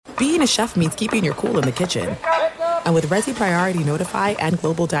being a chef means keeping your cool in the kitchen. And with Resi Priority Notify and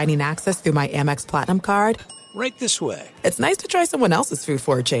Global Dining Access through my Amex Platinum card, right this way. It's nice to try someone else's food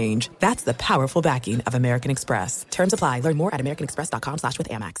for a change. That's the powerful backing of American Express. Terms apply. Learn more at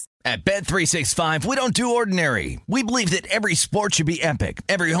americanexpress.com/withAmex. At Bet365, we don't do ordinary. We believe that every sport should be epic.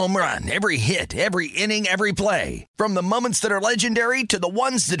 Every home run, every hit, every inning, every play. From the moments that are legendary to the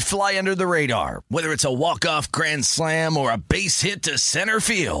ones that fly under the radar. Whether it's a walk-off grand slam or a base hit to center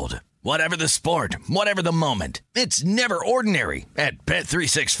field. Whatever the sport, whatever the moment, it's never ordinary at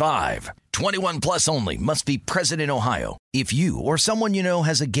Bet365. 21 plus only. Must be present in Ohio. If you or someone you know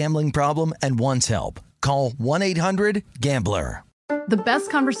has a gambling problem and wants help, call 1-800-GAMBLER. The best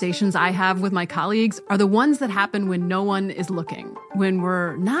conversations I have with my colleagues are the ones that happen when no one is looking, when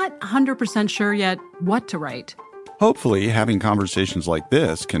we're not 100% sure yet what to write. Hopefully, having conversations like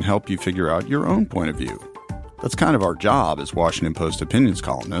this can help you figure out your own point of view. That's kind of our job as Washington Post opinions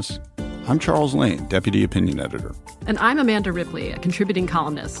columnists. I'm Charles Lane, Deputy Opinion Editor. And I'm Amanda Ripley, a contributing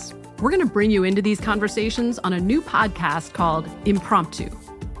columnist. We're going to bring you into these conversations on a new podcast called Impromptu.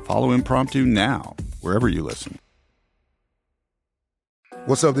 Follow Impromptu now, wherever you listen.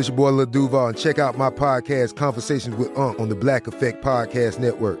 What's up, this your boy Lil Duval, and check out my podcast, Conversations with Unc, on the Black Effect Podcast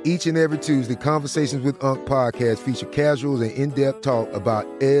Network. Each and every Tuesday, Conversations with Unc podcast feature casual and in-depth talk about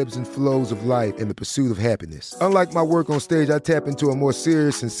ebbs and flows of life and the pursuit of happiness. Unlike my work on stage, I tap into a more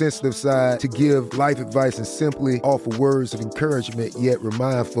serious and sensitive side to give life advice and simply offer words of encouragement, yet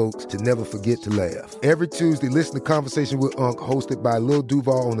remind folks to never forget to laugh. Every Tuesday, listen to Conversations with Unc, hosted by Lil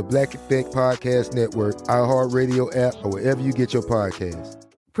Duval on the Black Effect Podcast Network, iHeartRadio app, or wherever you get your podcasts.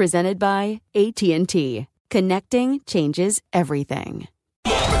 Presented by AT&T. Connecting changes everything.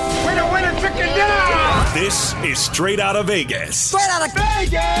 Winner, winner, chicken dinner! This is Straight Outta Vegas. Straight Outta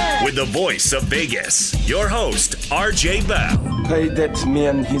Vegas! With the voice of Vegas, your host, RJ Bell. Pay that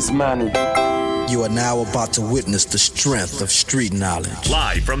man his money. You are now about to witness the strength of street knowledge.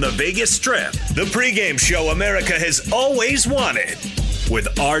 Live from the Vegas Strip, the pregame show America has always wanted.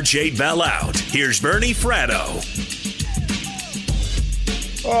 With RJ Bell out, here's Bernie Fratto.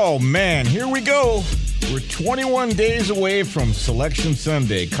 Oh, man, here we go. We're 21 days away from Selection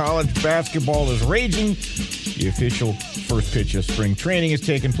Sunday. College basketball is raging. The official first pitch of spring training is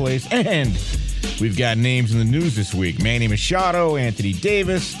taking place. And we've got names in the news this week. Manny Machado, Anthony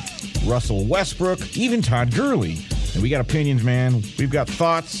Davis, Russell Westbrook, even Todd Gurley. And we got opinions, man. We've got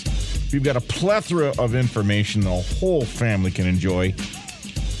thoughts. We've got a plethora of information the whole family can enjoy.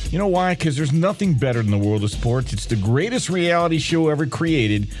 You know why? Because there's nothing better in the world of sports. It's the greatest reality show ever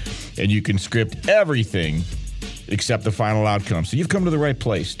created, and you can script everything except the final outcome. So you've come to the right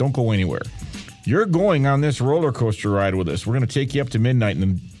place. Don't go anywhere. You're going on this roller coaster ride with us. We're going to take you up to midnight in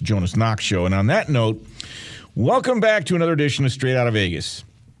the Jonas Knox Show. And on that note, welcome back to another edition of Straight Outta Vegas.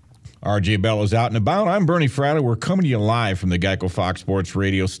 RJ Bell is out and about. I'm Bernie Fratto. We're coming to you live from the Geico Fox Sports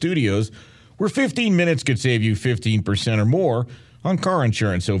Radio studios, where 15 minutes could save you 15% or more on car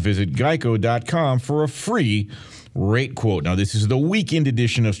insurance. So visit geico.com for a free rate quote. Now, this is the weekend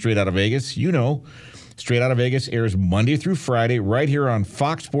edition of Straight Outta Vegas. You know, Straight Outta Vegas airs Monday through Friday right here on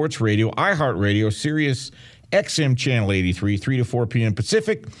Fox Sports Radio, iHeartRadio, Sirius XM Channel 83, 3 to 4 p.m.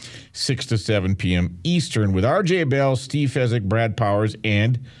 Pacific, 6 to 7 p.m. Eastern, with RJ Bell, Steve Fezzik, Brad Powers,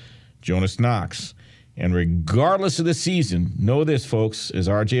 and Jonas Knox. And regardless of the season, know this, folks, as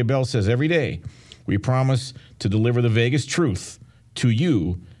RJ Bell says every day, we promise to deliver the Vegas truth to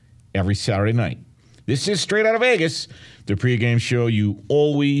you every Saturday night. This is Straight Outta Vegas, the pregame show you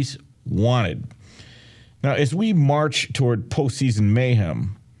always wanted. Now, as we march toward postseason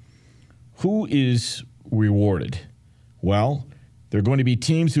mayhem, who is rewarded? Well, there are going to be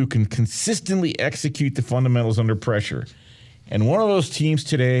teams who can consistently execute the fundamentals under pressure. And one of those teams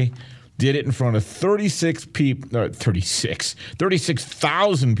today did it in front of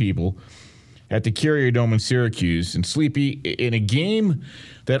 36,000 people at the Carrier Dome in Syracuse. And Sleepy, in a game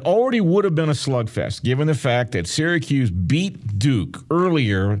that already would have been a slugfest, given the fact that Syracuse beat Duke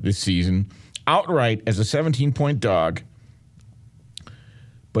earlier this season outright as a 17-point dog.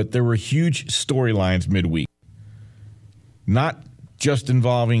 But there were huge storylines midweek, not just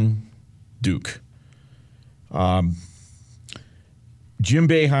involving Duke. Jim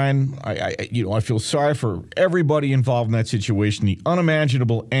Boeheim, I feel sorry for everybody involved in that situation. The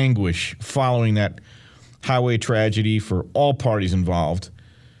unimaginable anguish following that highway tragedy for all parties involved.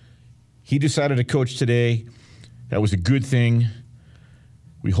 He decided to coach today. That was a good thing.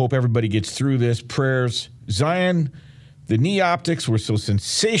 We hope everybody gets through this. Prayers. Zion, the knee optics were so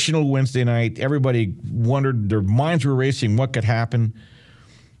sensational Wednesday night. Everybody wondered, their minds were racing, what could happen.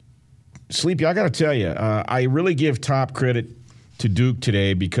 Sleepy, I got to tell you, I really give top credit to Duke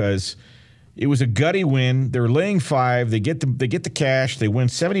today because it was a gutty win. They're laying 5. They get the cash. They win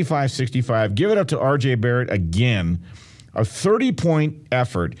 75-65. Give it up to R.J. Barrett again. A 30-point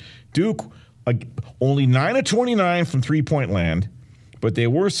effort. Duke only 9 of 29 from three-point land, but they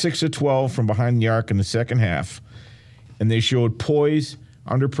were 6 of 12 from behind the arc in the second half, and they showed poise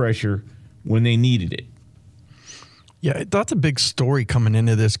under pressure when they needed it. Yeah, that's a big story coming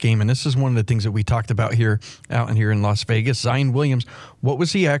into this game, and this is one of the things that we talked about out in Las Vegas. Zion Williams, what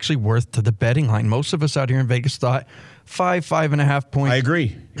was he actually worth to the betting line? Most of us out here in Vegas thought 5.5 points. I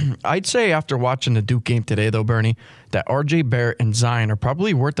agree. I'd say after watching the Duke game today, though, Bernie, that R.J. Barrett and Zion are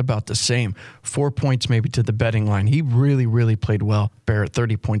probably worth about the same. 4 points maybe to the betting line. He really, really played well. Barrett,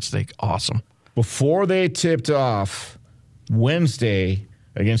 30 points today. Awesome. Before they tipped off Wednesday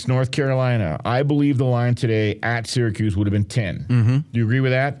against North Carolina, I believe the line today at Syracuse would have been 10. Mm-hmm. Do you agree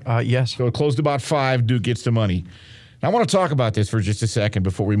with that? Yes. So it closed about 5. Duke gets the money. Now, I want to talk about this for just a second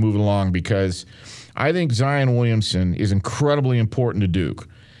before we move along because I think Zion Williamson is incredibly important to Duke.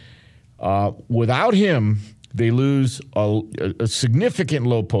 Without him, they lose a significant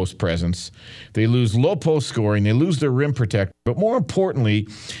low post presence. They lose low post scoring. They lose their rim protector. But more importantly,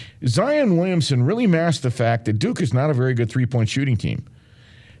 Zion Williamson really masked the fact that Duke is not a very good three-point shooting team.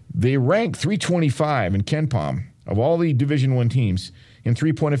 They rank 325 in KenPom of all the Division I teams in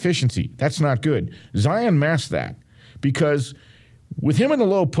three-point efficiency. That's not good. Zion masked that because with him in the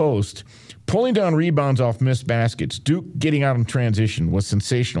low post, pulling down rebounds off missed baskets, Duke getting out in transition was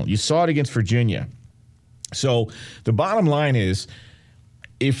sensational. You saw it against Virginia. So the bottom line is,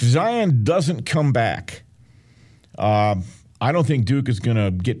 if Zion doesn't come back, I don't think Duke is going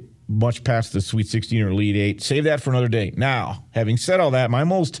to get much past the Sweet 16 or Elite 8. Save that for another day. Now, having said all that, my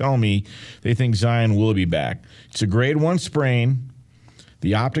moles tell me they think Zion will be back. It's a grade 1 sprain.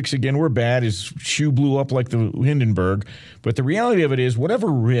 The optics, again, were bad. His shoe blew up like the Hindenburg. But the reality of it is, whatever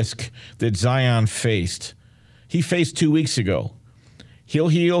risk that Zion faced, he faced 2 weeks ago. He'll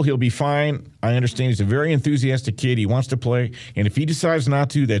heal. He'll be fine. I understand he's a very enthusiastic kid. He wants to play. And if he decides not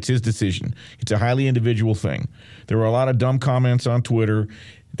to, that's his decision. It's a highly individual thing. There were a lot of dumb comments on Twitter.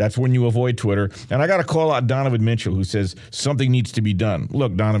 That's when you avoid Twitter. And I got to call out Donovan Mitchell, who says something needs to be done.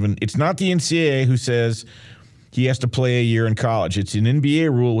 Look, Donovan, it's not the NCAA who says he has to play a year in college. It's an NBA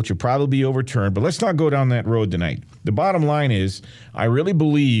rule, which will probably be overturned. But let's not go down that road tonight. The bottom line is, I really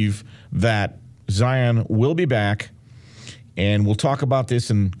believe that Zion will be back. And we'll talk about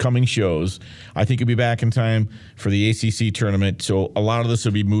this in coming shows. I think he'll be back in time for the ACC tournament, so a lot of this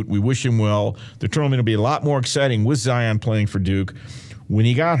will be moot. We wish him well. The tournament will be a lot more exciting with Zion playing for Duke. When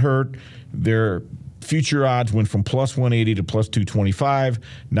he got hurt, their future odds went from plus 180 to plus 225.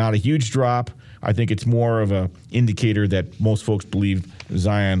 Not a huge drop. I think it's more of an indicator that most folks believe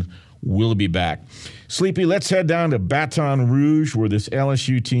Zion will be back. Sleepy, let's head down to Baton Rouge, where this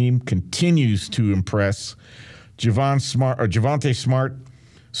LSU team continues to impress. Javonte Smart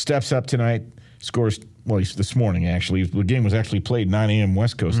steps up tonight, scores, well, this morning, actually. The game was actually played 9 a.m.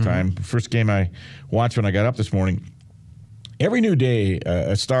 West Coast time. First game I watched when I got up this morning. Every new day,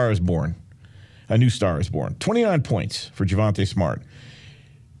 a star is born. A new star is born. 29 points for Javonte Smart.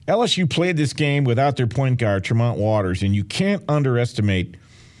 LSU played this game without their point guard, Tremont Waters, and you can't underestimate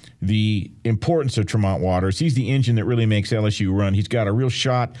the importance of Tremont Waters. He's the engine that really makes LSU run. He's got a real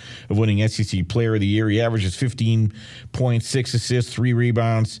shot of winning SEC Player of the Year. He averages 15 points, 6 assists, 3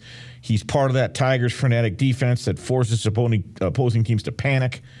 rebounds. He's part of that Tigers frenetic defense that forces opposing teams to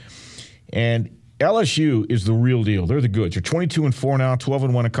panic. And LSU is the real deal. They're the goods. They're 22-4 now,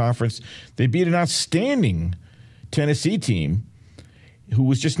 12-1 in conference. They beat an outstanding Tennessee team who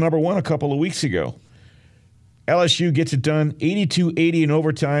was just number 1 a couple of weeks ago. LSU gets it done, 82-80 in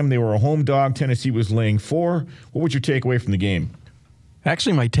overtime. They were a home dog. Tennessee was laying 4. What was your takeaway from the game?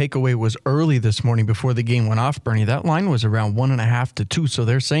 Actually, my takeaway was early this morning before the game went off, Bernie. That line was around 1.5 to 2, so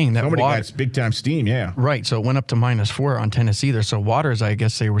they're saying that somebody got big-time steam, yeah. Right, so it went up to -4 on Tennessee there. So Waters, I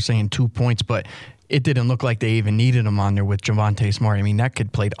guess they were saying 2 points, but it didn't look like they even needed him on there with Javonte Smart. I mean, that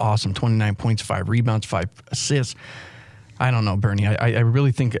kid played awesome, 29 points, 5 rebounds, 5 assists. I don't know, Bernie. I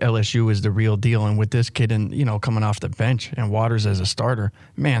really think LSU is the real deal. And with this kid coming off the bench and Waters as a starter,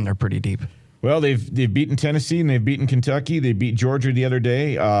 man, they're pretty deep. Well, they've beaten Tennessee and they've beaten Kentucky. They beat Georgia the other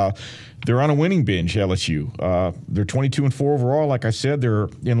day. They're on a winning binge, LSU. They're 22-4 overall. Like I said, they're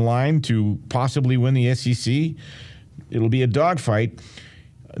in line to possibly win the SEC. It'll be a dogfight.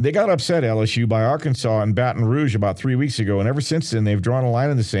 They got upset, LSU, by Arkansas and Baton Rouge about 3 weeks ago, and ever since then they've drawn a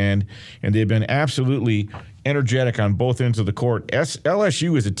line in the sand, and they've been absolutely energetic on both ends of the court.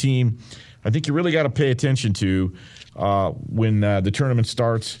 LSU is a team I think you really got to pay attention to when the tournament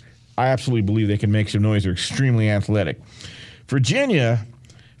starts. I absolutely believe they can make some noise. They're extremely athletic. Virginia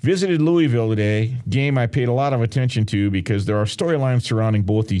visited Louisville today, game I paid a lot of attention to because there are storylines surrounding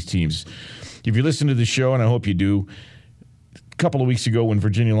both these teams. If you listen to the show, and I hope you do, a couple of weeks ago when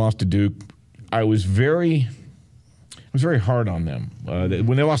Virginia lost to Duke, I was very hard on them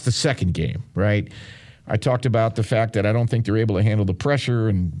when they lost the second game, right? I talked about the fact that I don't think they're able to handle the pressure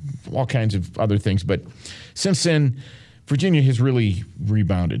and all kinds of other things. But since then, Virginia has really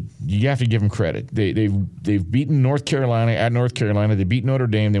rebounded. You have to give them credit. They've beaten North Carolina at North Carolina. They beat Notre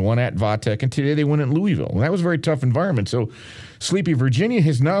Dame. They won at Va-Tech. And today they won at Louisville. And that was a very tough environment. So, Sleepy, Virginia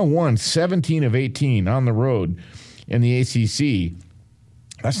has now won 17 of 18 on the road in the ACC.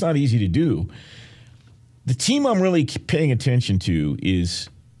 That's not easy to do. The team I'm really paying attention to is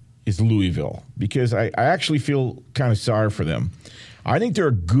Louisville because I actually feel kind of sorry for them. I think they're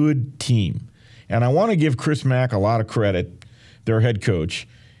a good team. And I want to give Chris Mack a lot of credit, their head coach.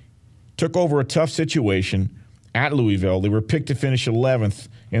 Took over a tough situation at Louisville. They were picked to finish 11th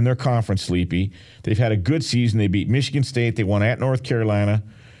in their conference, Sleepy. They've had a good season. They beat Michigan State. They won at North Carolina.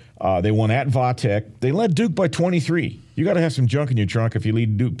 They won at Va-Tech. They led Duke by 23. You got to have some junk in your trunk if you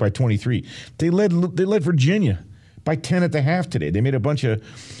lead Duke by 23. They led Virginia by 10 at the half today. They made a bunch of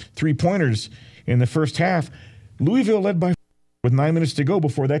three-pointers in the first half. Louisville led by with 9 minutes to go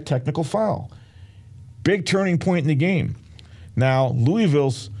before that technical foul. Big turning point in the game. Now,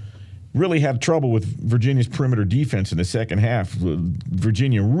 Louisville's really had trouble with Virginia's perimeter defense in the second half.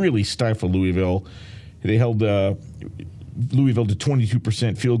 Virginia really stifled Louisville. They held Louisville to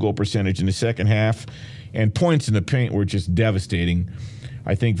 22% field goal percentage in the second half, and points in the paint were just devastating.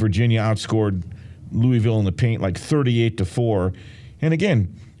 I think Virginia outscored Louisville in the paint like 38-4. And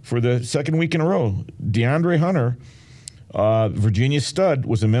again, for the second week in a row, DeAndre Hunter, Virginia's stud,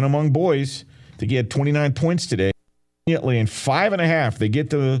 was a man among boys. I think he had 29 points today. Immediately in 5.5, they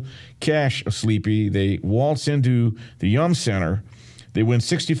get the cash, Sleepy. They waltz into the Yum Center. They win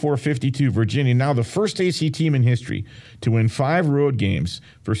 64-52. Virginia, now the first AC team in history to win 5 road games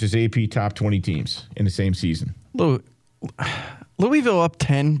versus AP top 20 teams in the same season. Louisville up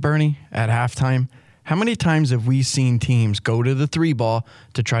 10, Bernie, at halftime. How many times have we seen teams go to the 3-ball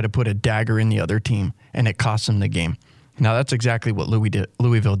to try to put a dagger in the other team, and it costs them the game? Now, that's exactly what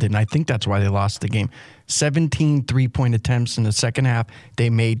Louisville did, and I think that's why they lost the game. 17 3-point attempts in the second half. They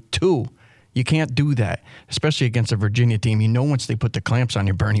made 2. You can't do that, especially against a Virginia team. You know, once they put the clamps on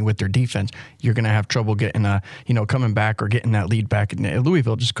you, Bernie, with their defense, you're going to have trouble getting, coming back or getting that lead back. And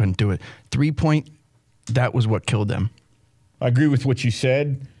Louisville just couldn't do it. 3-point, that was what killed them. I agree with what you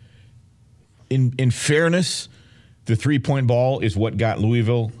said. In fairness, the 3-point ball is what got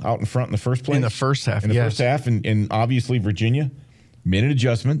Louisville out in front in the first place. In the first half, first half, and obviously Virginia made an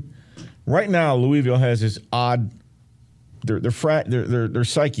adjustment. Right now, Louisville has this odd. Their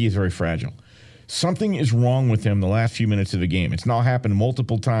psyche is very fragile. Something is wrong with them the last few minutes of the game. It's now happened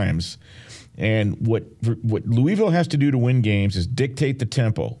multiple times, and what Louisville has to do to win games is dictate the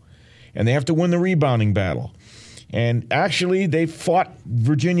tempo, and they have to win the rebounding battle. And actually, they fought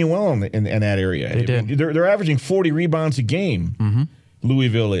Virginia well in that area. They did. They're averaging 40 rebounds a game, mm-hmm.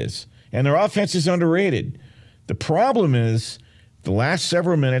 Louisville is. And their offense is underrated. The problem is the last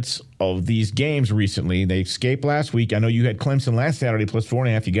several minutes of these games recently, they escaped last week. I know you had Clemson last Saturday plus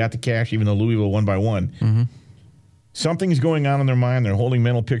 4.5. You got the cash, even though Louisville won by 1. Mm-hmm. Something's going on in their mind. They're holding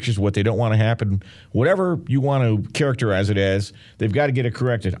mental pictures of what they don't want to happen. Whatever you want to characterize it as, they've got to get it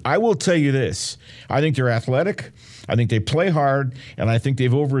corrected. I will tell you this. I think they're athletic. I think they play hard, and I think they've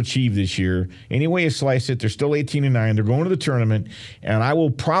overachieved this year. Any way you slice it, they're still 18-9. They're going to the tournament, and I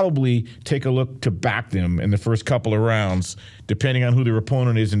will probably take a look to back them in the first couple of rounds, depending on who their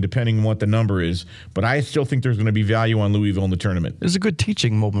opponent is and depending on what the number is. But I still think there's going to be value on Louisville in the tournament. It's a good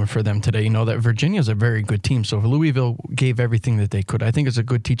teaching moment for them today. You know that Virginia's a very good team, so if Louisville gave everything that they could, I think it's a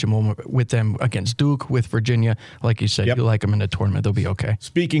good teaching moment with them against Duke, with Virginia. Like you said, You like them in the tournament, they'll be okay.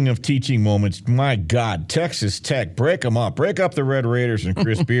 Speaking of teaching moments, my God, Texas Tech, break them up. Break up the Red Raiders and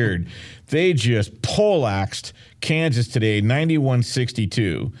Chris Beard. They just poleaxed Kansas today,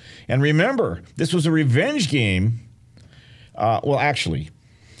 91-62. And remember, this was a revenge game. Actually,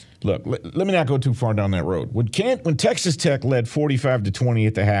 look, let me not go too far down that road. When Texas Tech led 45-20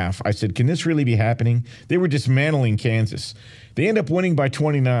 at the half, I said, can this really be happening? They were dismantling Kansas. They end up winning by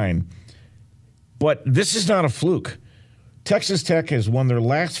 29. But this is not a fluke. Texas Tech has won their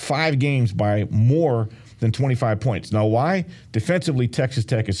last 5 games by more than 25 points. Now, why? Defensively, Texas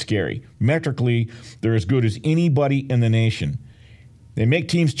Tech is scary. Metrically, they're as good as anybody in the nation. They make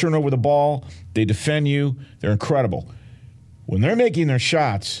teams turn over the ball. They defend you. They're incredible. When they're making their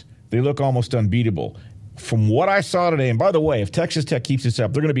shots, they look almost unbeatable. From what I saw today, and by the way, if Texas Tech keeps this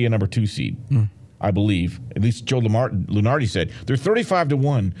up, they're going to be a number 2 seed. I believe. At least Joe Lunardi said. They're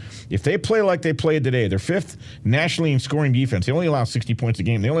 35-1. If they play like they played today, they're 5th nationally in scoring defense. They only allow 60 points a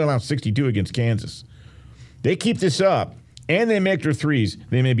game. They only allow 62 against Kansas. They keep this up, and they make their threes,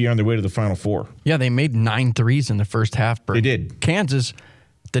 they may be on their way to the Final Four. Yeah, they made 9 threes in the first half. They did. Kansas,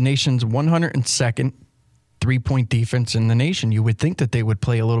 the nation's 102nd three-point defense in the nation. You would think that they would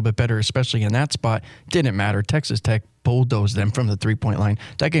play a little bit better, especially in that spot. Didn't matter. Texas Tech bulldozed them from the three-point line.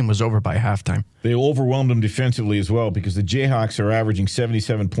 That game was over by halftime. They overwhelmed them defensively as well because the Jayhawks are averaging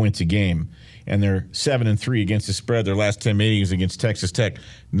 77 points a game, and they're 7-3 against the spread. Their last 10 meetings against Texas Tech.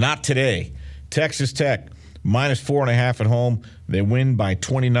 Not today. Texas Tech, minus 4.5 at home. They win by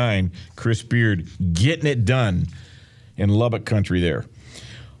 29. Chris Beard getting it done in Lubbock country there.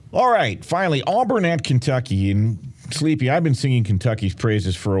 All right, finally, Auburn at Kentucky. And Sleepy, I've been singing Kentucky's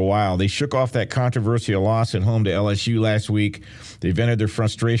praises for a while. They shook off that controversial loss at home to LSU last week. They vented their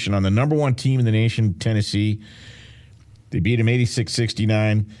frustration on the number one team in the nation, Tennessee. They beat them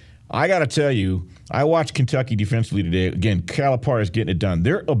 86-69. I got to tell you, I watched Kentucky defensively today. Again, Calipari's getting it done.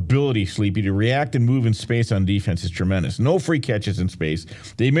 Their ability, Sleepy, to react and move in space on defense is tremendous. No free catches in space.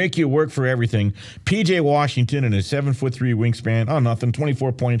 They make you work for everything. P.J. Washington and his 7'3" wingspan, nothing,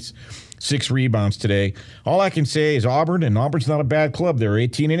 24 points, 6 rebounds today. All I can say is Auburn's not a bad club. They're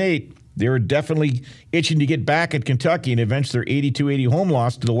 18-8. They were definitely itching to get back at Kentucky and avenge their 82-80 home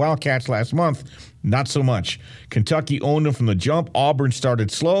loss to the Wildcats last month. Not so much. Kentucky owned them from the jump. Auburn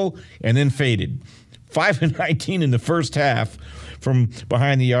started slow and then faded. 5-19 in the first half from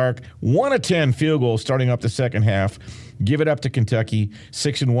behind the arc. 1-10 field goals starting up the second half. Give it up to Kentucky.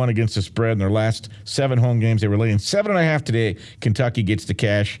 6-1 against the spread in their last 7 home games. They were laying 7.5 today. Kentucky gets the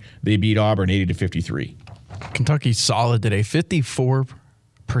cash. They beat Auburn 80-53. Kentucky's solid today.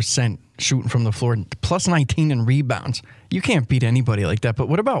 54% shooting from the floor, plus 19 in rebounds. You can't beat anybody like that. But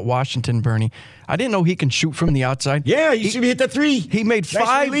what about Washington, Bernie? I didn't know he can shoot from the outside. Yeah, you should hit the three. He made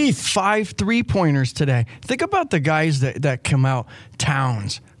five three-pointers today. Think about the guys that come out.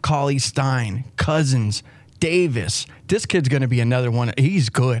 Towns, Cauley Stein, Cousins, Davis. This kid's going to be another one. He's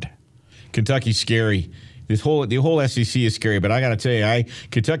good. Kentucky's scary. The whole SEC is scary, but I got to tell you,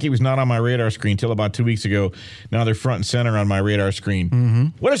 Kentucky was not on my radar screen until about 2 weeks ago. Now they're front and center on my radar screen. Mm-hmm.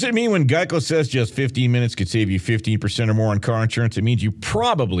 What does it mean when Geico says just 15 minutes could save you 15% or more on car insurance? It means you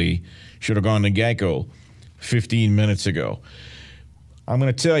probably should have gone to Geico 15 minutes ago. I'm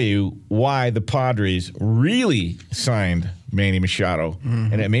going to tell you why the Padres really signed Manny Machado,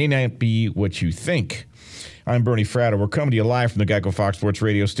 and it may not be what you think. I'm Bernie Fratto. We're coming to you live from the Geico Fox Sports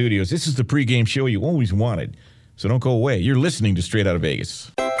Radio studios. This is the pregame show you always wanted, so don't go away. You're listening to Straight Outta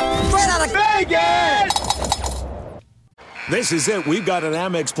Vegas. Straight Outta Vegas! This is it. We've got an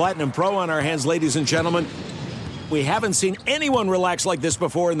Amex Platinum Pro on our hands, ladies and gentlemen. We haven't seen anyone relax like this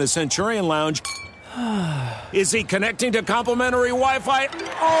before in the Centurion Lounge. Is he connecting to complimentary Wi-Fi?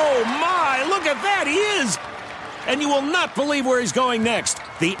 Oh, my! Look at that! He is! And you will not believe where he's going next.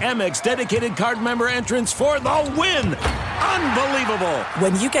 The Amex dedicated card member entrance for the win. Unbelievable.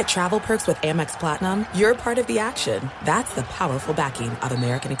 When you get travel perks with Amex Platinum, you're part of the action. That's the powerful backing of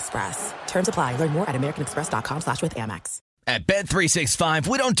American Express. Terms apply. Learn more at americanexpress.com/withAmex. At Bet365,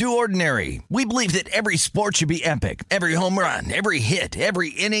 we don't do ordinary. We believe that every sport should be epic. Every home run, every hit, every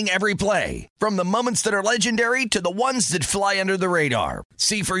inning, every play. From the moments that are legendary to the ones that fly under the radar.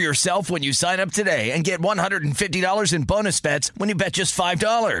 See for yourself when you sign up today and get $150 in bonus bets when you bet just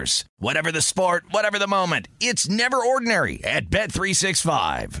 $5. Whatever the sport, whatever the moment, it's never ordinary at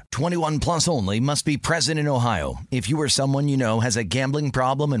Bet365. 21 plus only. Must be present in Ohio. If you or someone you know has a gambling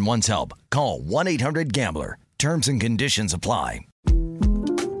problem and wants help, call 1-800-GAMBLER. Terms and conditions apply.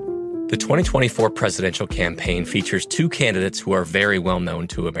 The 2024 presidential campaign features 2 candidates who are very well known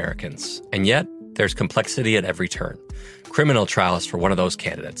to Americans. And yet, there's complexity at every turn. Criminal trials for one of those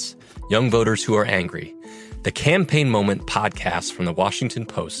candidates. Young voters who are angry. The Campaign Moment podcast from the Washington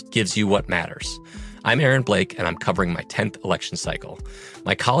Post gives you what matters. I'm Aaron Blake, and I'm covering my 10th election cycle.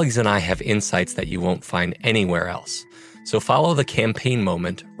 My colleagues and I have insights that you won't find anywhere else. So follow the Campaign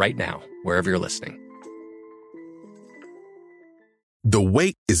Moment right now, wherever you're listening. The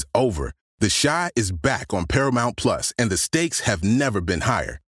wait is over. The Chi is back on Paramount Plus, and the stakes have never been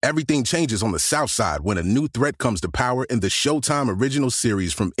higher. Everything changes on the South Side when a new threat comes to power in the Showtime original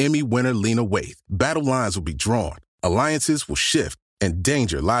series from Emmy winner Lena Waithe. Battle lines will be drawn, alliances will shift, and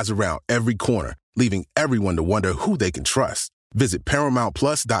danger lies around every corner, leaving everyone to wonder who they can trust. Visit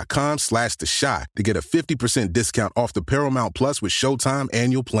ParamountPlus.com/The Chi to get a 50% discount off the Paramount Plus with Showtime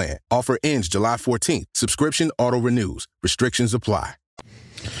annual plan. Offer ends July 14th. Subscription auto-renews. Restrictions apply.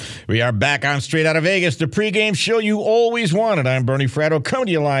 We are back on Straight Out of Vegas, the pregame show you always wanted. I'm Bernie Fratto, coming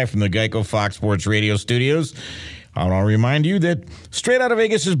to you live from the Geico Fox Sports Radio studios. I want to remind you that Straight Out of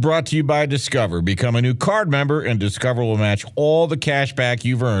Vegas is brought to you by Discover. Become a new card member, and Discover will match all the cash back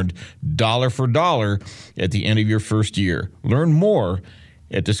you've earned, dollar for dollar, at the end of your first year. Learn more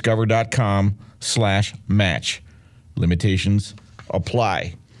at discover.com/match. Limitations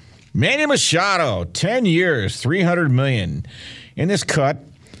apply. Manny Machado, 10 years, $300 million. In this cut,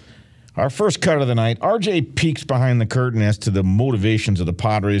 our first cut of the night, RJ peeks behind the curtain as to the motivations of the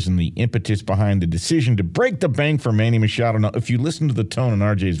Padres and the impetus behind the decision to break the bank for Manny Machado. Now, if you listen to the tone in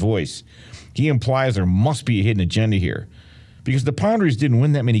RJ's voice, he implies there must be a hidden agenda here because the Padres didn't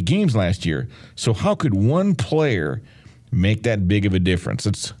win that many games last year. So how could one player make that big of a difference?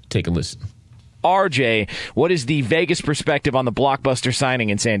 Let's take a listen. RJ, what is the Vegas perspective on the blockbuster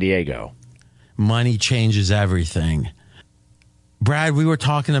signing in San Diego? Money changes everything. Brad, we were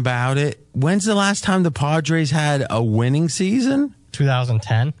talking about it. When's the last time the Padres had a winning season?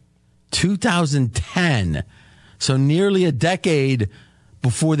 2010. 2010. So nearly a decade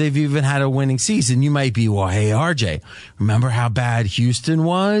before they've even had a winning season. You might be, well, hey, RJ, remember how bad Houston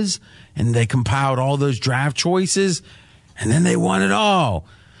was? And they compiled all those draft choices, and then they won it all.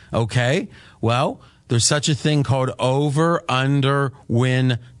 Okay, well, there's such a thing called over-under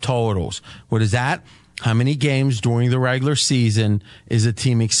win totals. What is that? How many games during the regular season is a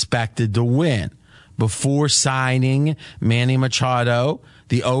team expected to win? Before signing Manny Machado,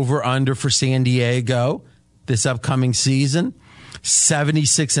 the over-under for San Diego this upcoming season,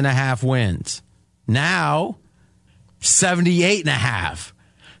 76.5 wins. Now, 78.5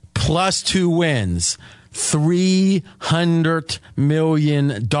 plus 2 wins. $300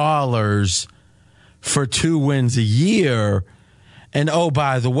 million for 2 wins a year. And oh,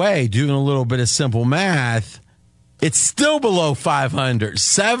 by the way, doing a little bit of simple math, it's still below 500.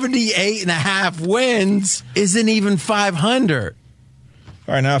 78.5 wins isn't even 500.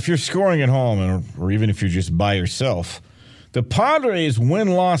 All right, now if you're scoring at home, or even if you're just by yourself, the Padres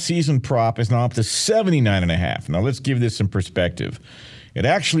win-loss season prop is now up to 79.5. Now let's give this some perspective. It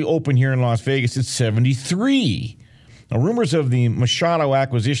actually opened here in Las Vegas at 73. Now, rumors of the Machado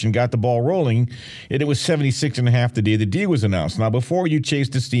acquisition got the ball rolling, and it was 76.5 the day the deal was announced. Now, before you chase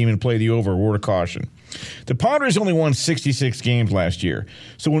the steam and play the over, a word of caution. The Padres only won 66 games last year.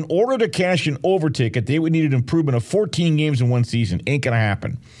 So in order to cash an over ticket, they would need an improvement of 14 games in one season. Ain't going to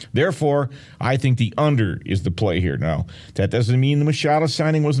happen. Therefore, I think the under is the play here. Now, that doesn't mean the Machado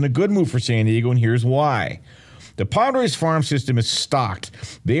signing wasn't a good move for San Diego, and here's why. The Padres farm system is stocked.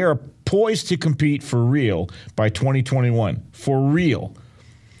 They are poised to compete for real by 2021. For real.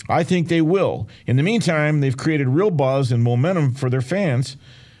 I think they will. In the meantime, they've created real buzz and momentum for their fans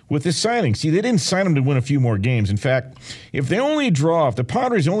with this signing. See, they didn't sign them to win a few more games. In fact, if the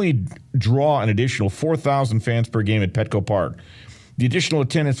Padres only draw an additional 4,000 fans per game at Petco Park, the additional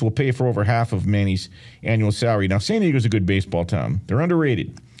attendance will pay for over half of Manny's annual salary. Now, San Diego's a good baseball town. They're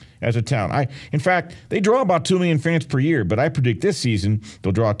underrated as a town. In fact, they draw about 2 million fans per year, but I predict this season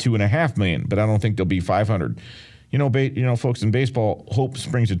they'll draw 2.5 million, but I don't think they'll be 500. You know, folks, in baseball, hope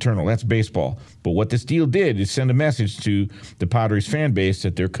springs eternal. That's baseball. But what this deal did is send a message to the Padres fan base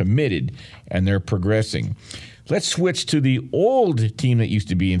that they're committed and they're progressing. Let's switch to the old team that used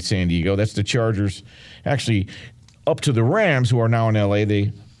to be in San Diego. That's the Chargers. Actually, up to the Rams, who are now in L.A.,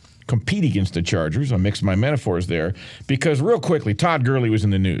 they compete against the Chargers. I'll mix my metaphors there because real quickly, Todd Gurley was in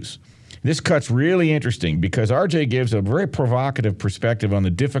the news. This cut's really interesting because RJ gives a very provocative perspective on the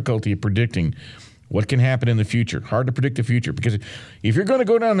difficulty of predicting what can happen in the future. Hard to predict the future because if you're going to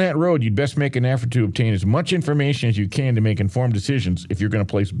go down that road, you'd best make an effort to obtain as much information as you can to make informed decisions if you're going to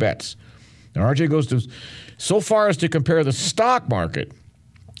place bets. Now, RJ goes so far as to compare the stock market,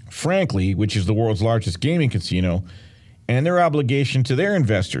 frankly, which is the world's largest gaming casino, and their obligation to their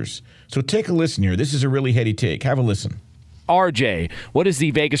investors. So take a listen here. This is a really heady take. Have a listen. RJ, what is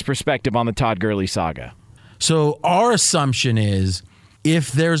the Vegas perspective on the Todd Gurley saga? So our assumption is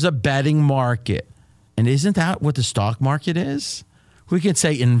if there's a betting market, and isn't that what the stock market is? We can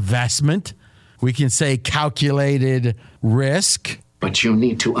say investment. We can say calculated risk. But you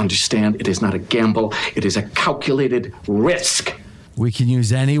need to understand it is not a gamble. It is a calculated risk. We can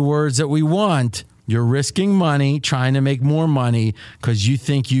use any words that we want. You're risking money, trying to make more money because you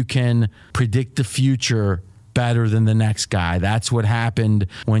think you can predict the future better than the next guy. That's what happened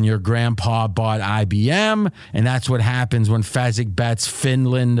when your grandpa bought IBM, and that's what happens when Fezzik bets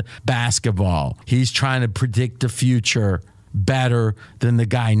Finland basketball. He's trying to predict the future better than the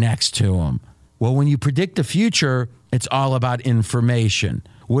guy next to him. Well, when you predict the future, it's all about information.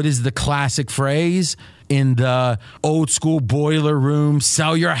 What is the classic phrase in the old school boiler room?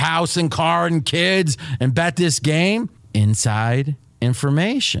 Sell your house and car and kids and bet this game? Inside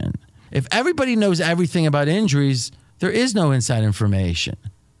information. If everybody knows everything about injuries, there is no inside information.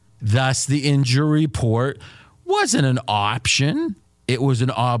 Thus, the injury report wasn't an option. It was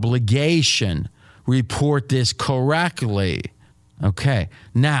an obligation. Report this correctly. Okay.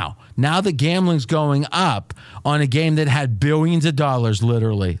 Now the gambling's going up on a game that had billions of dollars,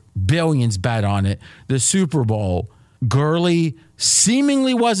 literally. Billions bet on it. The Super Bowl. Gurley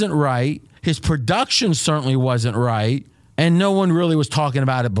seemingly wasn't right. His production certainly wasn't right. And no one really was talking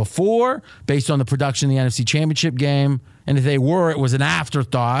about it before, based on the production of the NFC Championship game. And if they were, it was an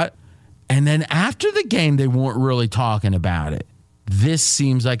afterthought. And then after the game, they weren't really talking about it. This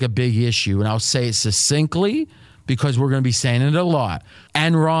seems like a big issue. And I'll say it succinctly because we're going to be saying it a lot.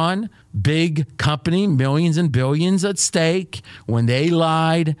 Enron, big company, millions and billions at stake. When they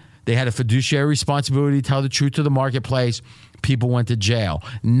lied, they had a fiduciary responsibility to tell the truth to the marketplace. People went to jail.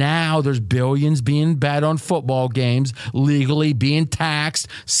 Now there's billions being bet on football games, legally being taxed,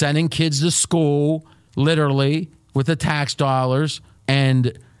 sending kids to school, literally, with the tax dollars.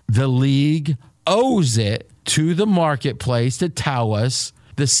 And the league owes it to the marketplace to tell us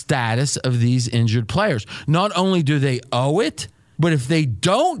the status of these injured players. Not only do they owe it, but if they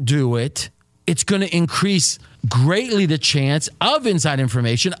don't do it, it's going to increase greatly the chance of inside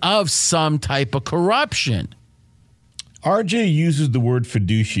information of some type of corruption. RJ uses the word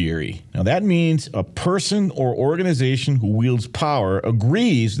fiduciary. Now, that means a person or organization who wields power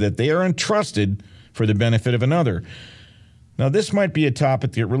agrees that they are entrusted for the benefit of another. Now, this might be a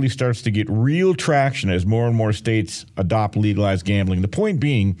topic that really starts to get real traction as more and more states adopt legalized gambling. The point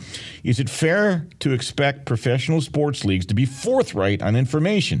being, is it fair to expect professional sports leagues to be forthright on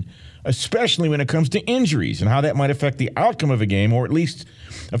information, especially when it comes to injuries and how that might affect the outcome of a game, or at least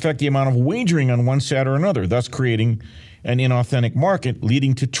affect the amount of wagering on one side or another, thus creating an inauthentic market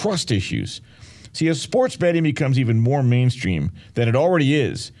leading to trust issues? See, as sports betting becomes even more mainstream than it already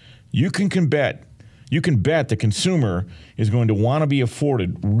is, you can bet the consumer is going to want to be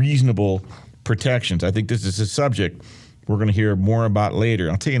afforded reasonable protections. I think this is a subject we're going to hear more about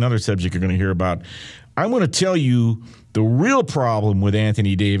later. I'll tell you another subject you're going to hear about. I'm going to tell you the real problem with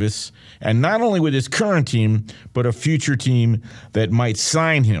Anthony Davis, and not only with his current team, but a future team that might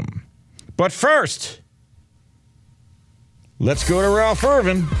sign him. But first, let's go to Ralph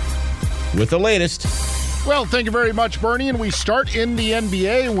Irvin with the latest. Well, thank you very much, Bernie. And we start in the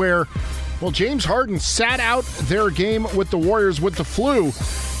NBA where, well, James Harden sat out their game with the Warriors with the flu,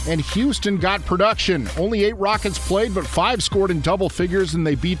 and Houston got production. Only 8 Rockets played, but 5 scored in double figures, and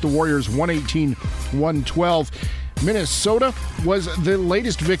they beat the Warriors 118-112. Minnesota was the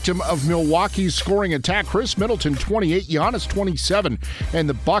latest victim of Milwaukee's scoring attack. Chris Middleton, 28, Giannis, 27, and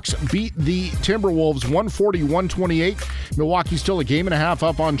the Bucks beat the Timberwolves 140-128. Milwaukee still a game and a half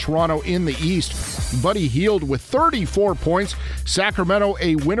up on Toronto in the East. Buddy Hield with 34 points. Sacramento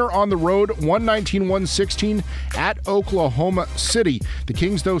a winner on the road, 119-116 at Oklahoma City. The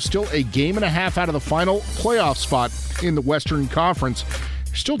Kings, though, still a game and a half out of the final playoff spot in the Western Conference.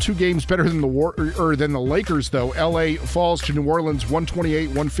 Still 2 games better than the Lakers, though. L.A. falls to New Orleans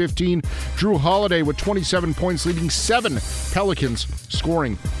 128-115. Drew Holiday with 27 points, leading 7 Pelicans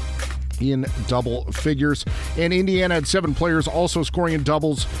scoring in double figures. And Indiana had 7 players also scoring in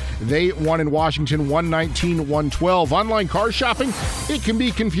doubles. They won in Washington 119-112. Online car shopping, it can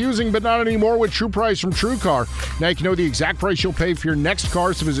be confusing, but not anymore with True Price from TrueCar. Now you can know the exact price you'll pay for your next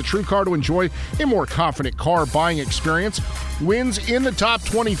car, so visit TrueCar to enjoy a more confident car buying experience. Wins in the top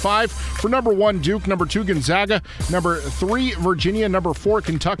 25 for number 1, Duke, number 2, Gonzaga, number 3, Virginia, number 4,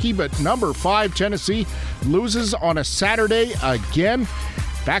 Kentucky, but number 5, Tennessee, loses on a Saturday again.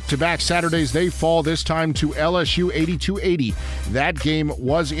 Back-to-back Saturdays, they fall, this time to LSU 82-80. That game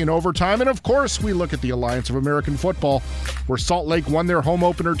was in overtime. And, of course, we look at the Alliance of American Football, where Salt Lake won their home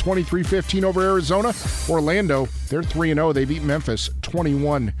opener 23-15 over Arizona. Orlando, they're 3-0. They beat Memphis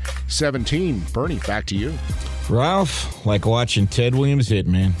 21-17. Bernie, back to you. Ralph, like watching Ted Williams hit,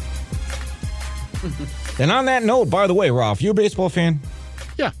 man. And on that note, by the way, Ralph, you a baseball fan?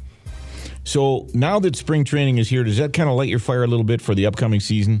 Yeah. So now that spring training is here, does that kind of light your fire a little bit for the upcoming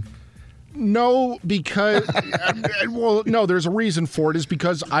season? No, because, well, no, there's a reason for it, is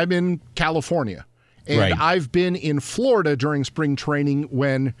because I'm in California. And right. I've been in Florida during spring training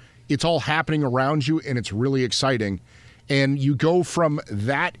when it's all happening around you and it's really exciting. And you go from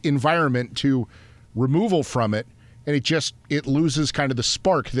that environment to removal from it, and it loses kind of the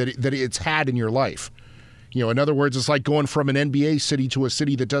spark that it's had in your life. You know, in other words, it's like going from an NBA city to a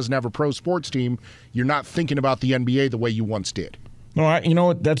city that doesn't have a pro sports team. You're not thinking about the NBA the way you once did. No,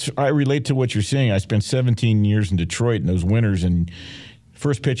 I relate to what you're saying. I spent 17 years in Detroit in those winters, and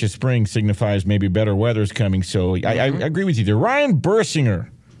first pitch of spring signifies maybe better weather's coming. So I agree with you there. Ryan Bersinger.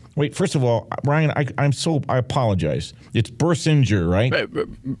 Wait, first of all, Ryan, I apologize. It's Bersinger, right?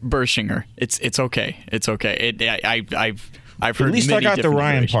 Bersinger. It's okay. It's okay. I've heard at least I got the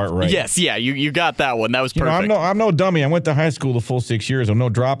Ryan part right. Yes, yeah, you got that one. That was perfect. I'm no dummy. I went to high school the full 6 years. I'm no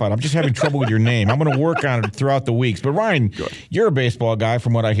dropout. I'm just having trouble with your name. I'm going to work on it throughout the weeks. But Ryan, you're a baseball guy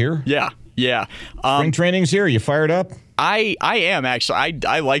from what I hear. Yeah. Spring training's here. You fired up? I am actually.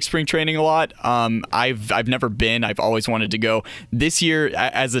 I like spring training a lot. I've never been. I've always wanted to go. This year,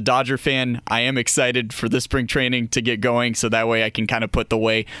 as a Dodger fan, I am excited for the spring training to get going, so that way I can kind of put the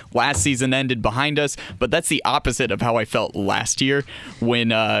way last season ended behind us. But that's the opposite of how I felt last year when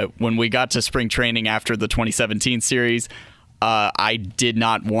we got to spring training after the 2017 series. I did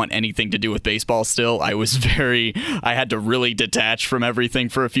not want anything to do with baseball still. I had to really detach from everything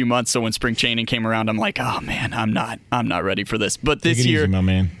for a few months. So when spring training came around, I'm like, oh man, I'm not ready for this. But this year, easy, my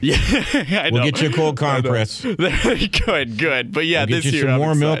man. Yeah, I know. We'll get you a cold compress. Good. But yeah, we'll this year, some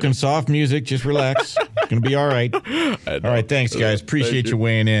warm excited. milk and soft music. Just relax. It's gonna be all right. All right, thanks guys. Appreciate you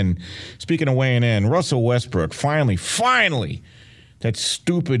weighing in. Speaking of weighing in, Russell Westbrook finally, that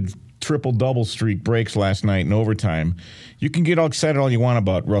stupid triple-double streak breaks last night in overtime. You can get all excited all you want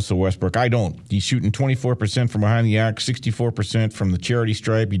about Russell Westbrook. I don't. He's shooting 24% from behind the arc, 64% from the charity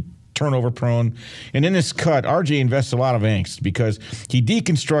stripe. He turnover prone. And in this cut, RJ invests a lot of angst because he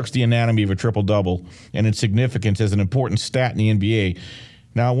deconstructs the anatomy of a triple-double and its significance as an important stat in the NBA.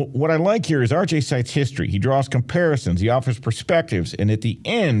 Now, what I like here is RJ cites history. He draws comparisons. He offers perspectives. And at the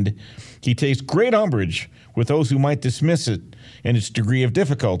end, he takes great umbrage with those who might dismiss it and its degree of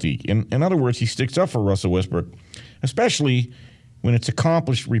difficulty. In other words, he sticks up for Russell Westbrook, especially when it's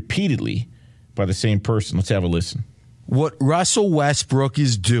accomplished repeatedly by the same person. Let's have a listen. What Russell Westbrook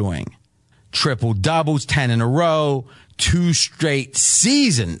is doing, triple doubles, 10 in a row, 2 straight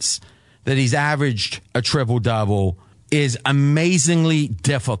seasons that he's averaged a triple double, is amazingly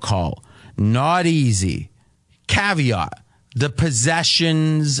difficult, not easy. Caveat, the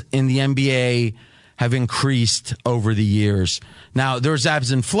possessions in the NBA have increased over the years. Now, there's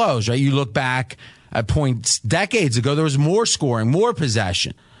ebbs and flows, right? You look back at points decades ago, there was more scoring, more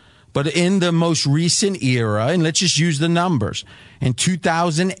possession. But in the most recent era, and let's just use the numbers, in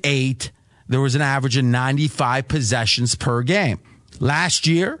 2008, there was an average of 95 possessions per game. Last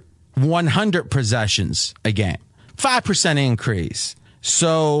year, 100 possessions a game. 5% increase.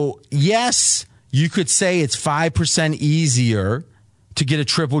 So, yes, you could say it's 5% easier to get a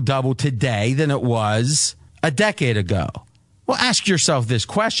triple-double today than it was a decade ago. Well, ask yourself this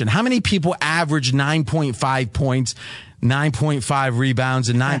question. How many people average 9.5 points, 9.5 rebounds,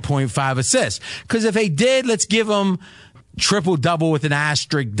 and 9.5 assists? Because if they did, let's give them triple-double with an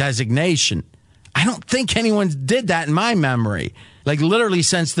asterisk designation. I don't think anyone did that in my memory. Like literally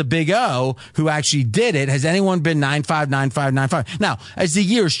since the Big O, who actually did it, has anyone been 9.5, 9.5, 9.5? Now, as the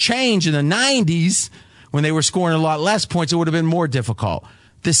years change in the 90s, when they were scoring a lot less points, it would have been more difficult.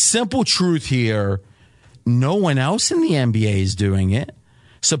 The simple truth here, no one else in the NBA is doing it.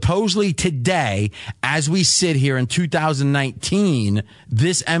 Supposedly today, as we sit here in 2019,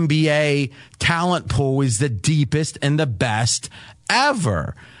 this NBA talent pool is the deepest and the best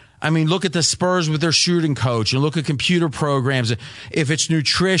ever. I mean, look at the Spurs with their shooting coach and look at computer programs. If it's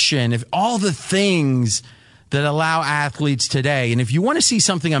nutrition, if all the things that allow athletes today. And if you want to see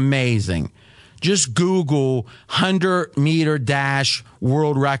something amazing, just Google 100-meter dash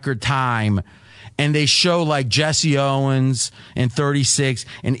world record time. And they show like Jesse Owens in 36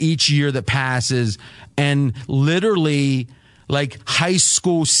 and each year that passes. And literally like high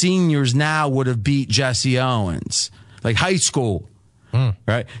school seniors now would have beat Jesse Owens. Like high school.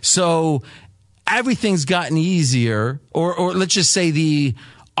 Right. So everything's gotten easier, or let's just say the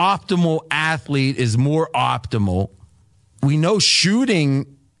optimal athlete is more optimal. We know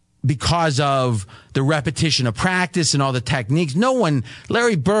shooting because of the repetition of practice and all the techniques.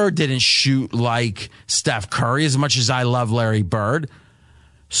 Larry Bird didn't shoot like Steph Curry, as much as I love Larry Bird.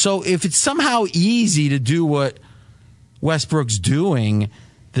 So if it's somehow easy to do what Westbrook's doing,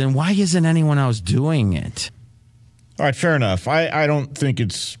 then why isn't anyone else doing it? All right, fair enough. I don't think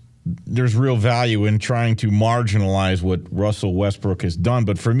there's real value in trying to marginalize what Russell Westbrook has done,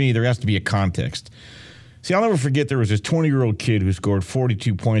 but for me, there has to be a context. See, I'll never forget there was this 20-year-old kid who scored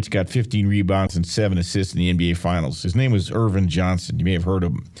 42 points, got 15 rebounds, and 7 assists in the NBA Finals. His name was Irvin Johnson. You may have heard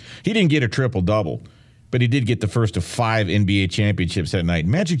of him. He didn't get a triple-double, but he did get the first of 5 NBA championships that night.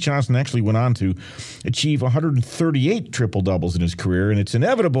 Magic Johnson actually went on to achieve 138 triple-doubles in his career, and it's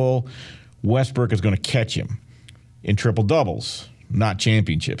inevitable Westbrook is going to catch him in triple-doubles. not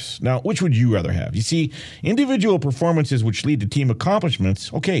championships. Now, which would you rather have? You see, individual performances which lead to team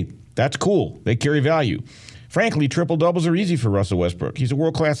accomplishments, okay, that's cool. They carry value. Frankly, triple-doubles are easy for Russell Westbrook. He's a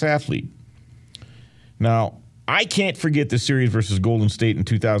world-class athlete. Now, I can't forget the series versus Golden State in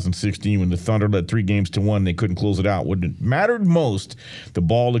 2016 when the Thunder led 3-1. They couldn't close it out. When it mattered most, the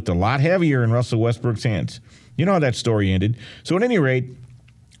ball looked a lot heavier in Russell Westbrook's hands. You know how that story ended. So at any rate,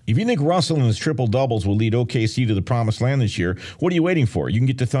 if you think Russell and his triple-doubles will lead OKC to the promised land this year, what are you waiting for? You can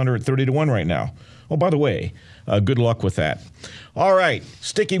get the Thunder at 30-1 right now. Oh, by the way, good luck with that. All right,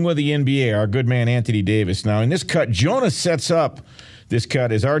 sticking with the NBA, our good man Anthony Davis. Now, in this cut, Jonas sets up this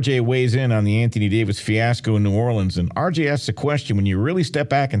cut as RJ weighs in on the Anthony Davis fiasco in New Orleans. And RJ asks a question. When you really step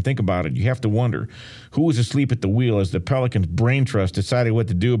back and think about it, you have to wonder, who was asleep at the wheel as the Pelicans brain trust decided what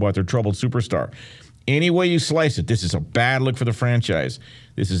to do about their troubled superstar? Any way you slice it, this is a bad look for the franchise.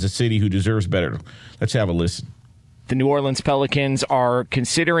 This is a city who deserves better. Let's have a listen. The New Orleans Pelicans are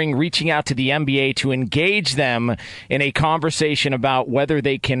considering reaching out to the NBA to engage them in a conversation about whether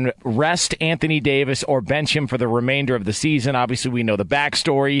they can rest Anthony Davis or bench him for the remainder of the season. Obviously, we know the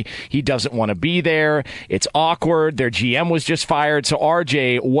backstory. He doesn't want to be there. It's awkward. Their GM was just fired. So,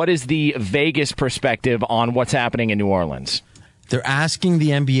 RJ, what is the Vegas perspective on what's happening in New Orleans? They're asking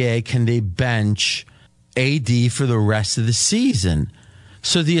the NBA, can they bench AD for the rest of the season?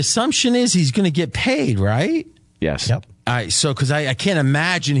 So the assumption is he's going to get paid, right? Yes. Yep. All right, so because I can't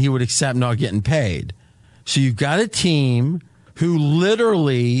imagine he would accept not getting paid. So you've got a team who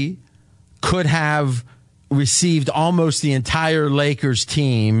literally could have received almost the entire Lakers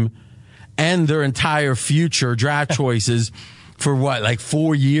team and their entire future draft choices for what, like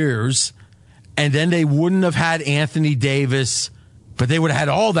 4 years? And then they wouldn't have had Anthony Davis, but they would have had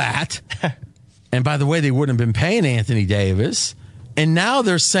all that. And by the way, they wouldn't have been paying Anthony Davis. And now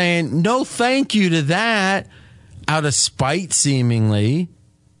they're saying, no, thank you to that. Out of spite, seemingly,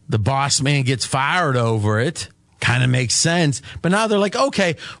 the boss man gets fired over it. Kind of makes sense. But now they're like,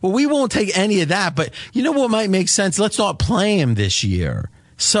 okay, well, we won't take any of that. But you know what might make sense? Let's not play him this year.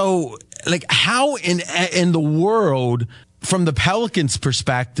 So, like, how in the world, from the Pelicans'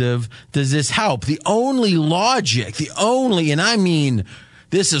 perspective, does this help? The only logic, and I mean,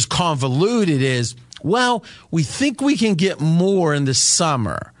 this is convoluted, is, well, we think we can get more in the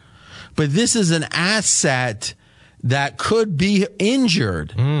summer. But this is an asset that could be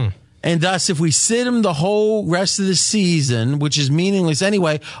injured. And thus, if we sit him the whole rest of the season, which is meaningless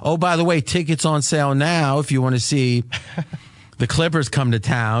anyway, oh, by the way, tickets on sale now if you want to see the Clippers come to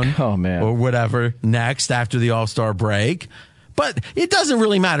town or whatever next after the All-Star break. But it doesn't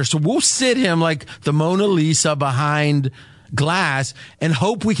really matter. So we'll sit him like the Mona Lisa behind glass and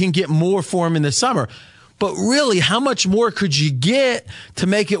hope we can get more for him in the summer. But really, how much more could you get to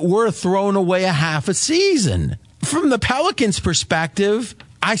make it worth throwing away a half a season? From the Pelicans' perspective,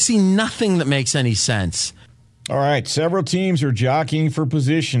 I see nothing that makes any sense. All right, several teams are jockeying for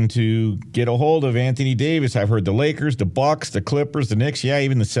position to get a hold of Anthony Davis. I've heard the Lakers, the Bucks, the Clippers, the Knicks,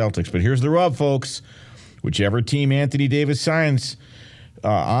 even the Celtics. But here's the rub, folks. Whichever team Anthony Davis signs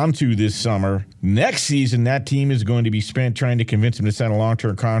onto this summer, next season that team is going to be spent trying to convince him to sign a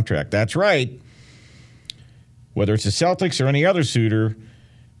long-term contract. That's right. Whether it's the Celtics or any other suitor,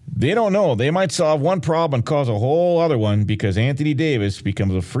 they don't know. They might solve one problem and cause a whole other one because Anthony Davis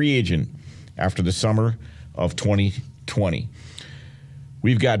becomes a free agent after the summer of 2020.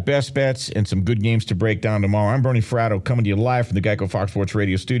 We've got best bets and some good games to break down tomorrow. I'm Bernie Fratto coming to you live from the Geico Fox Sports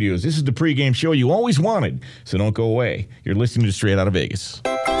Radio studios. This is the pregame show you always wanted, so don't go away. You're listening to Straight Out of Vegas.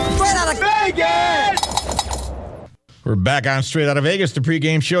 Straight Out of Vegas! We're back on Straight Out of Vegas, the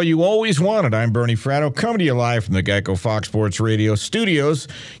pregame show you always wanted. I'm Bernie Fratto, coming to you live from the Geico Fox Sports Radio studios.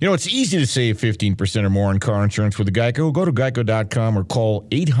 You know, it's easy to save 15% or more on car insurance with Geico. Go to geico.com or call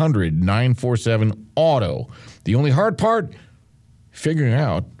 800-947-AUTO. The only hard part, figuring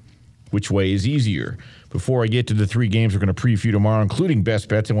out which way is easier. Before I get to the three games we're going to preview tomorrow, including best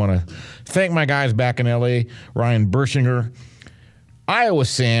bets, I want to thank my guys back in L.A., Ryan Bershinger, Iowa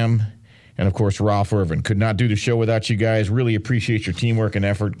Sam, and, of course, Ralph Irvin. Could not do the show without you guys. Really appreciate your teamwork and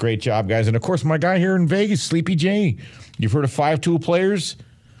effort. Great job, guys. And, of course, my guy here in Vegas, Sleepy J. You've heard of 5-tool players?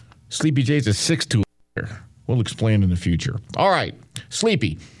 Sleepy J's a 6-tool player. We'll explain in the future. All right,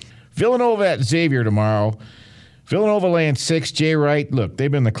 Sleepy. Villanova at Xavier tomorrow. Villanova laying 6. Jay Wright, look, they've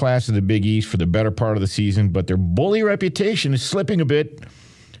been the class of the Big East for the better part of the season, but their bully reputation is slipping a bit.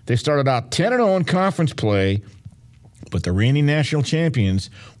 They started out 10-0 in conference play, but the reigning national champions,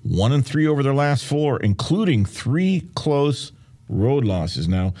 1-3 over their last 4, including 3 close road losses.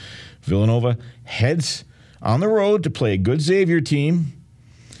 Now, Villanova heads on the road to play a good Xavier team.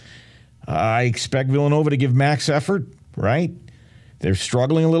 I expect Villanova to give max effort, right? They're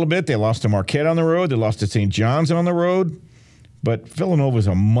struggling a little bit. They lost to Marquette on the road. They lost to St. John's on the road. But Villanova is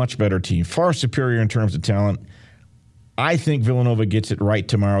a much better team, far superior in terms of talent. I think Villanova gets it right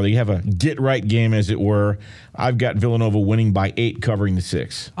tomorrow. They have a get-right game, as it were. I've got Villanova winning by 8, covering the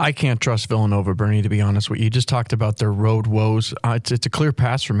 6. I can't trust Villanova, Bernie, to be honest with you. You just talked about their road woes. It's a clear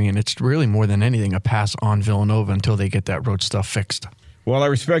pass for me, and it's really more than anything a pass on Villanova until they get that road stuff fixed. Well, I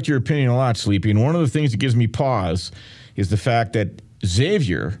respect your opinion a lot, Sleepy, and one of the things that gives me pause is the fact that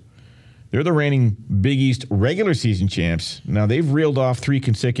Xavier, they're the reigning Big East regular season champs. Now, they've reeled off 3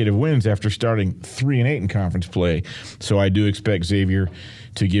 consecutive wins after starting 3-8 in conference play. So I do expect Xavier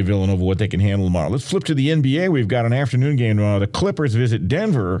to give Villanova what they can handle tomorrow. Let's flip to the NBA. We've got an afternoon game tomorrow. The Clippers visit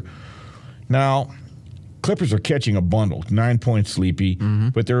Denver. Now, Clippers are catching a bundle, 9 points, Sleepy,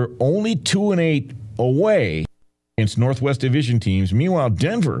 but they're only 2-8 away against Northwest Division teams. Meanwhile,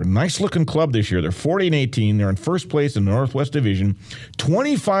 Denver, nice-looking club this year. They're 40-18. They're in first place in the Northwest Division,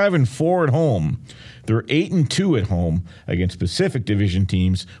 25-4 at home. They're 8-2 at home against Pacific Division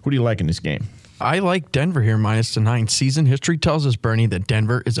teams. Who do you like in this game? I like Denver here, -9. Season history tells us, Bernie, that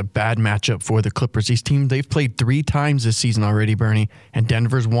Denver is a bad matchup for the Clippers. These teams, they've played 3 times this season already, Bernie, and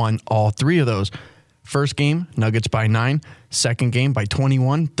Denver's won all 3 of those. First game, Nuggets by 9. Second game by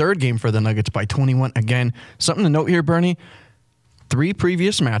 21. Third game for the Nuggets by 21. Again, something to note here, Bernie. 3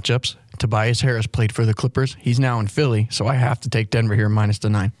 previous matchups, Tobias Harris played for the Clippers. He's now in Philly, so I have to take Denver here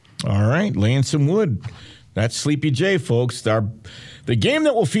 -9. All right, laying some wood. That's Sleepy J, folks. The game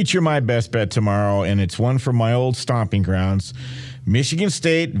that will feature my best bet tomorrow, and it's one from my old stomping grounds. Michigan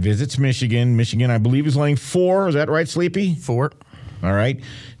State visits Michigan. Michigan, I believe, is laying 4. Is that right, Sleepy? 4. All right.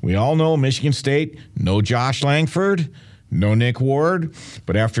 We all know Michigan State, no Josh Langford, no Nick Ward.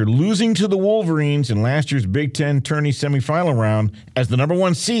 But after losing to the Wolverines in last year's Big Ten tourney semifinal round as the number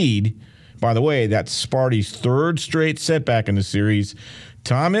 1 seed, by the way, that's Sparty's 3rd straight setback in the series,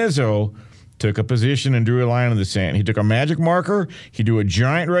 Tom Izzo took a position and drew a line in the sand. He took a magic marker. He drew a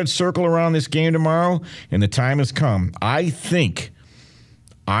giant red circle around this game tomorrow, and the time has come. I think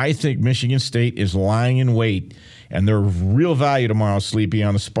Michigan State is lying in wait, and they're real value tomorrow, Sleepy,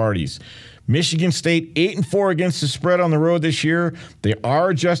 on the Sparties. Michigan State 8-4 against the spread on the road this year. They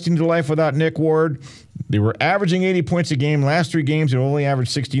are adjusting to life without Nick Ward. They were averaging 80 points a game. Last 3 games, they only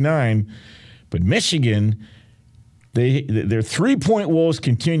averaged 69. But Michigan, their 3-point woes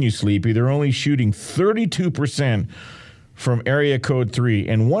continue, Sleepy. They're only shooting 32% from area code 3.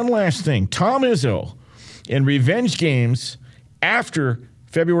 And one last thing, Tom Izzo, in revenge games after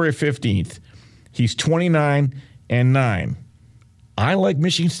February 15th, he's 29-9. I like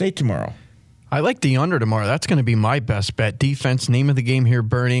Michigan State tomorrow. I like the under tomorrow. That's going to be my best bet. Defense, name of the game here,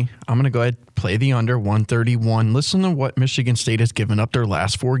 Bernie. I'm going to go ahead and play the under, 131. Listen to what Michigan State has given up their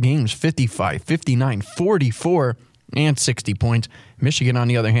last 4 games, 55, 59, 44, and 60 points. Michigan, on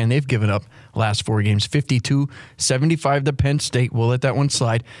the other hand, they've given up last 4 games, 52, 75 to Penn State. We'll let that one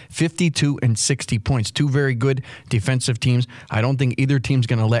slide. 52 and 60 points. 2 very good defensive teams. I don't think either team's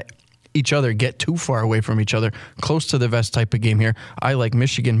going to let each other get too far away from each other. Close to the vest type of game here. I like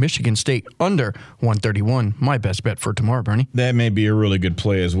Michigan State under 131. My best bet for tomorrow, Bernie. That may be a really good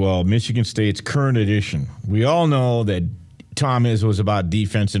play as well. Michigan State's current edition. We all know that Tom Izzo was about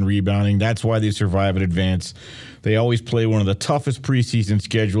defense and rebounding. That's why they survive and advance. They always play one of the toughest preseason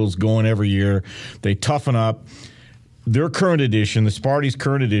schedules going every year. They toughen up. Their current edition, the Sparty's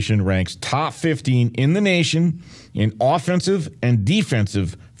current edition, ranks top 15 in the nation in offensive and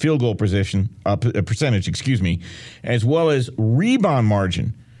defensive field goal percentage, as well as rebound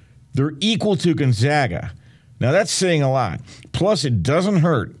margin. They're equal to Gonzaga. Now, that's saying a lot. Plus, it doesn't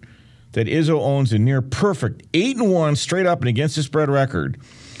hurt that Izzo owns a near-perfect 8-1 straight up and against the spread record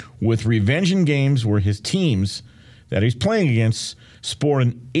with revenge in games where his teams that he's playing against sport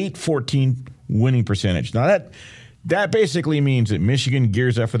an 8-14 winning percentage. Now, that basically means that Michigan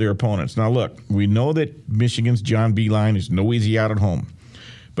gears up for their opponents. Now, look, we know that Michigan's John Beilein is no easy out at home.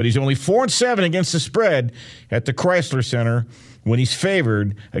 But he's only 4-7 against the spread at the Chrysler Center when he's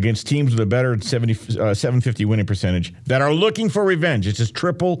favored against teams with a better 750 winning percentage that are looking for revenge. It's just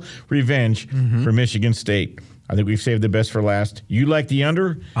triple revenge for Michigan State. I think we've saved the best for last. You like the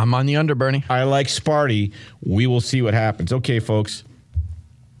under? I'm on the under, Bernie. I like Sparty. We will see what happens. Okay, folks.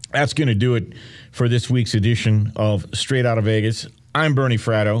 That's going to do it for this week's edition of Straight Outta Vegas. I'm Bernie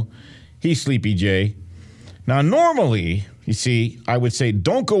Fratto. He's Sleepy J. Now, normally, you see, I would say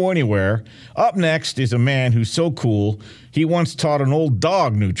don't go anywhere. Up next is a man who's so cool, he once taught an old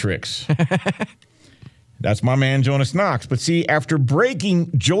dog new tricks. That's my man, Jonas Knox. But see, after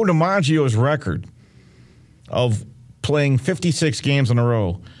breaking Joe DiMaggio's record of playing 56 games in a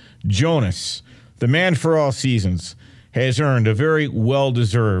row, Jonas, the man for all seasons, has earned a very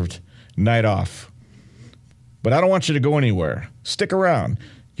well-deserved night off. But I don't want you to go anywhere. Stick around.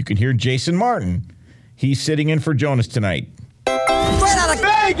 You can hear Jason Martin. He's sitting in for Jonas tonight. Straight out of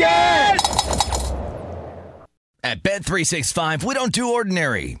Vegas! At Bet365, we don't do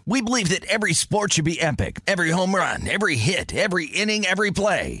ordinary. We believe that every sport should be epic. Every home run, every hit, every inning, every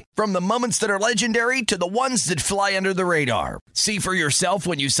play. From the moments that are legendary to the ones that fly under the radar. See for yourself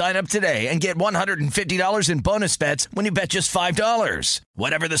when you sign up today and get $150 in bonus bets when you bet just $5.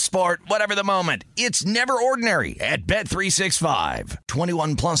 Whatever the sport, whatever the moment, it's never ordinary at Bet365.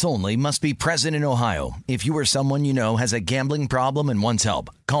 21 plus only. Must be present in Ohio. If you or someone you know has a gambling problem and wants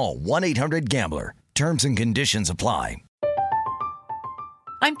help, call 1-800-GAMBLER. Terms and conditions apply.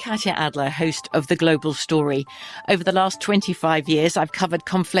 I'm Katya Adler, host of The Global Story. Over the last 25 years, I've covered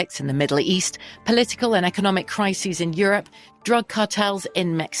conflicts in the Middle East, political and economic crises in Europe, drug cartels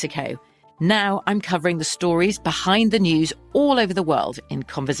in Mexico. Now I'm covering the stories behind the news all over the world in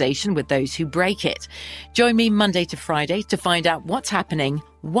conversation with those who break it. Join me Monday to Friday to find out what's happening,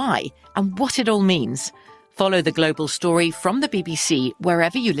 why, and what it all means. Follow The Global Story from the BBC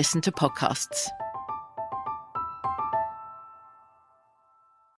wherever you listen to podcasts.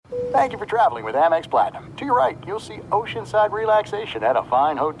 Thank you for traveling with Amex Platinum. To your right, you'll see oceanside relaxation at a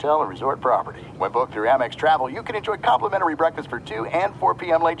fine hotel and resort property. When booked through Amex Travel, you can enjoy complimentary breakfast for 2 and 4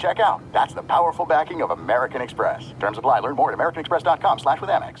 p.m. late checkout. That's the powerful backing of American Express. Terms apply. Learn more at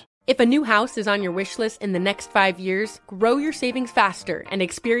americanexpress.com/withAmex. If a new house is on your wish list in the next 5 years, grow your savings faster and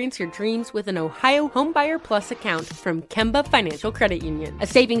experience your dreams with an Ohio Homebuyer Plus account from Kemba Financial Credit Union. A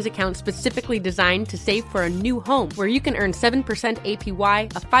savings account specifically designed to save for a new home where you can earn 7% APY,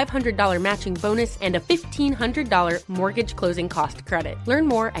 a $500 matching bonus, and a $1,500 mortgage closing cost credit. Learn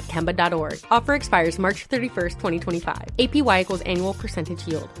more at Kemba.org. Offer expires March 31st, 2025. APY equals annual percentage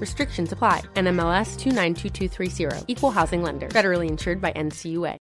yield. Restrictions apply. NMLS 292230. Equal housing lender. Federally insured by NCUA.